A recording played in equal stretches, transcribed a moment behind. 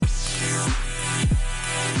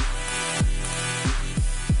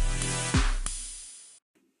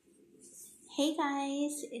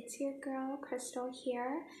guys, it's your girl Crystal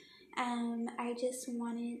here. I just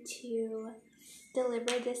wanted to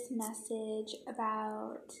deliver this message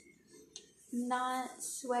about not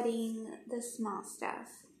sweating the small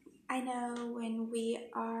stuff. I know when we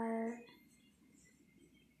are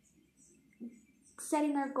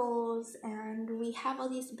setting our goals and we have all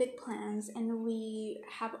these big plans and we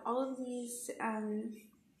have all of these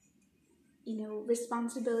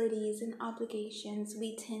responsibilities and obligations,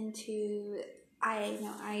 we tend to, I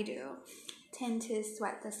know I do, tend to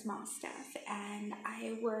sweat the small stuff, and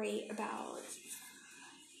I worry about,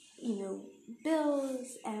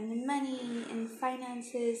 bills and money and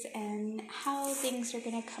finances and how things are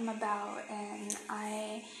going to come about, and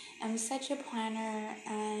I am such a planner,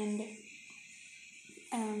 and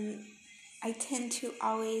I tend to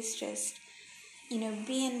always just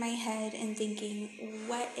be in my head and thinking,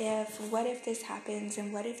 what if this happens,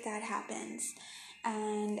 and what if that happens?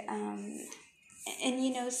 And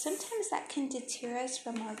sometimes that can deter us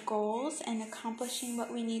from our goals and accomplishing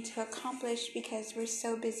what we need to accomplish because we're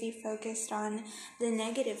so busy focused on the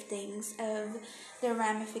negative things of the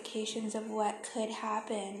ramifications of what could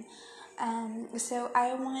happen. So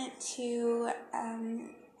I want to,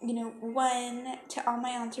 to all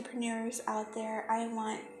my entrepreneurs out there, I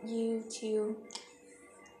want you to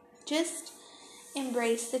just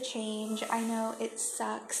embrace the change. I know it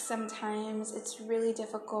sucks sometimes. It's really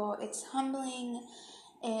difficult. It's humbling.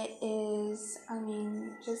 It is,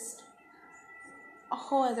 just a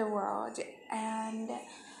whole other world. And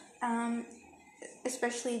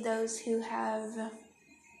especially those who have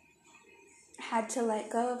had to let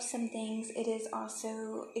go of some things, it is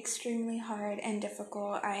also extremely hard and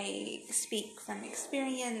difficult. I speak from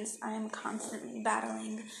experience. I'm constantly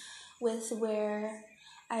battling with where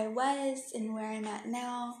I was and where I'm at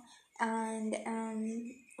now, and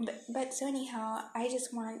but so anyhow, I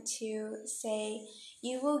just want to say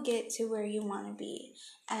you will get to where you want to be,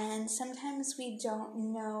 and sometimes we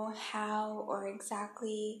don't know how or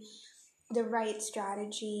exactly the right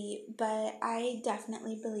strategy, but I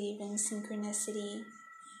definitely believe in synchronicity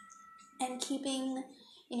and keeping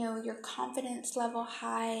your confidence level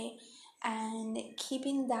high and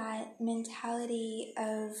keeping that mentality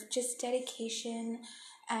of just dedication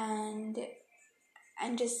and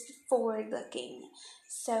just forward looking.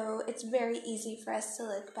 So it's very easy for us to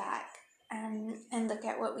look back and look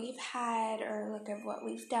at what we've had or look at what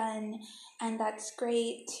we've done, and that's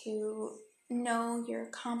great to know your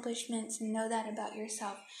accomplishments and know that about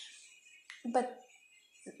yourself. But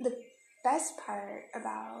the best part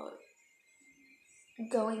about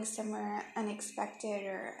going somewhere unexpected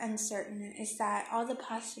or uncertain is that all the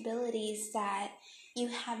possibilities that you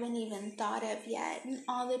haven't even thought of yet, and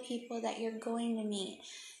all the people that you're going to meet,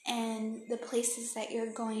 and the places that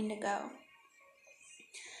you're going to go.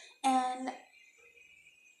 And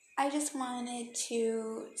I just wanted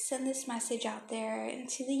to send this message out there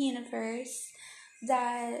into the universe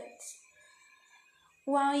that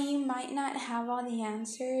while you might not have all the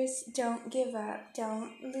answers, don't give up,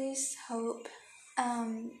 don't lose hope,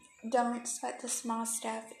 don't sweat the small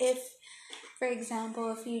stuff. If, for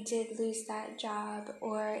example, if you did lose that job,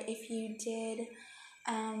 or if you did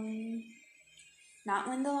not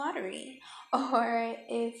win the lottery, or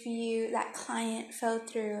if that client fell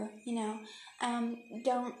through,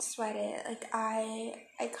 don't sweat it. Like I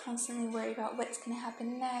constantly worry about what's going to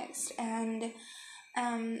happen next, and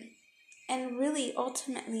really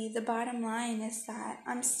ultimately the bottom line is that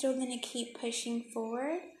I'm still going to keep pushing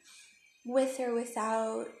forward with or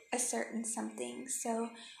without a certain something.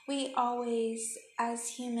 So we always, as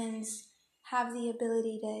humans, have the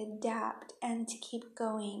ability to adapt and to keep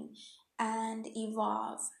going and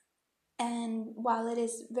evolve. And while it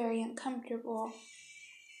is very uncomfortable,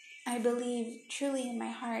 I believe truly in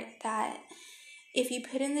my heart that if you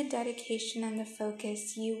put in the dedication and the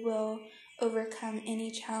focus, you will overcome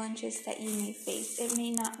any challenges that you may face. It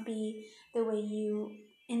may not be the way you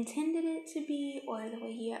intended it to be or the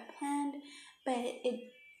way you had planned, but it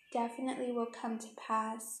definitely will come to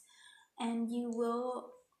pass, and you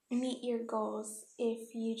will meet your goals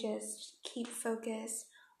if you just keep focused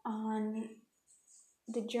on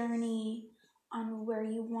the journey, on where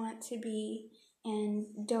you want to be, and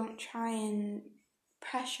don't try and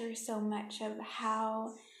pressure so much of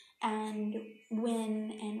how and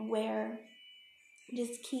when and where.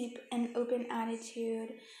 Just keep an open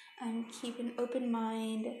attitude, keep an open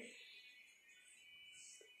mind,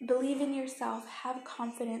 believe in yourself, have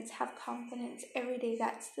confidence every day.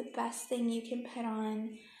 That's the best thing you can put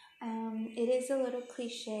on. It is a little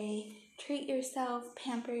cliche. Treat yourself,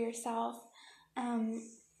 pamper yourself,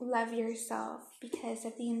 love yourself, because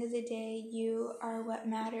at the end of the day, you are what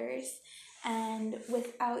matters. and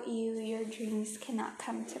without you, your dreams cannot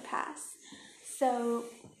come to pass. So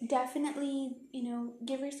definitely,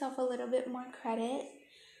 give yourself a little bit more credit.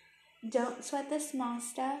 Don't sweat the small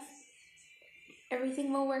stuff.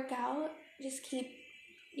 Everything will work out. Just keep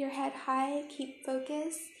your head high, keep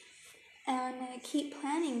focused, and keep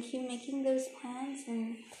planning, keep making those plans,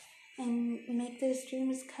 and make those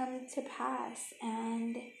dreams come to pass.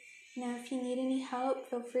 And if you need any help,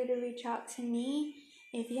 feel free to reach out to me.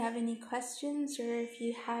 If you have any questions, or if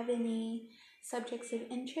you have any subjects of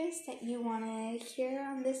interest that you want to hear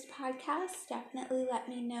on this podcast, definitely let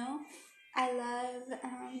me know. I love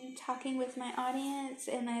talking with my audience,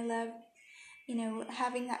 and I love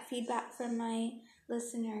having that feedback from my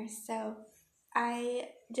listeners. So I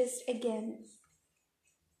just, again,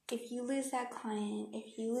 if you lose that client,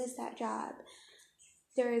 if you lose that job,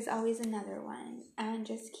 there is always another one. And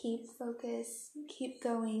just keep focused, keep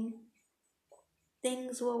going.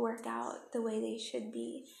 Things will work out the way they should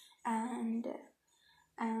be. And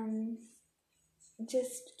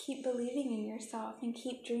just keep believing in yourself and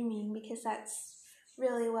keep dreaming, because that's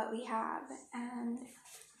really what we have. And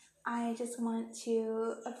I just want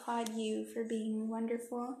to applaud you for being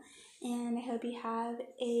wonderful, and I hope you have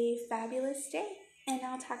a fabulous day, and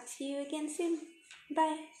I'll talk to you again soon.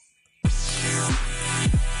 Bye.